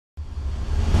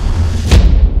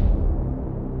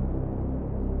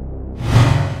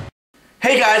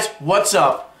Hey guys, what's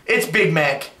up? It's Big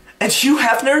Mac. And Hugh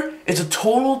Hefner is a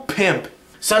total pimp.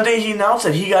 Sunday he announced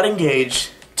that he got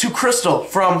engaged to Crystal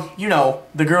from, you know,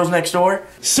 the girls next door.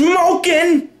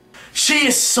 Smoking! She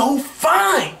is so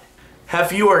fine!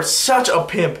 Hef, you are such a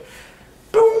pimp.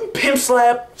 Boom, pimp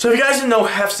slap. So if you guys didn't know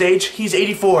Hef's age, he's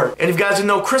 84. And if you guys didn't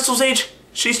know Crystal's age,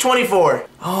 she's 24.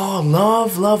 Oh,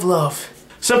 love, love, love.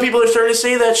 Some people are starting to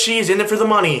say that she's in it for the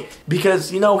money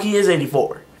because, you know, he is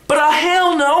 84. But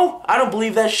hell no, I don't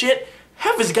believe that shit.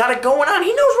 Hef has got it going on. He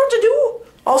knows what to do.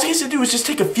 All he has to do is just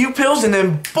take a few pills and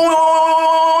then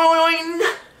boing!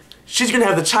 She's gonna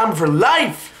have the time of her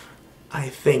life, I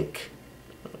think.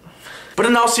 But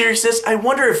in all seriousness, I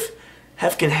wonder if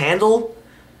Hef can handle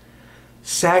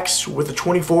sex with a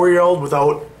 24-year-old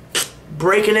without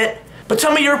breaking it. But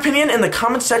tell me your opinion in the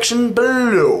comment section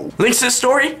below. Links to this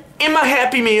story in my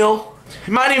Happy Meal.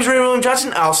 My name's Ray William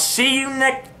Johnson. I'll see you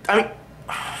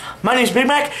my name's Big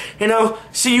Mac, and I'll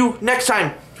see you next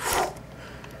time.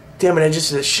 Damn it, I just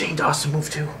did a Shane Dawson move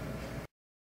too.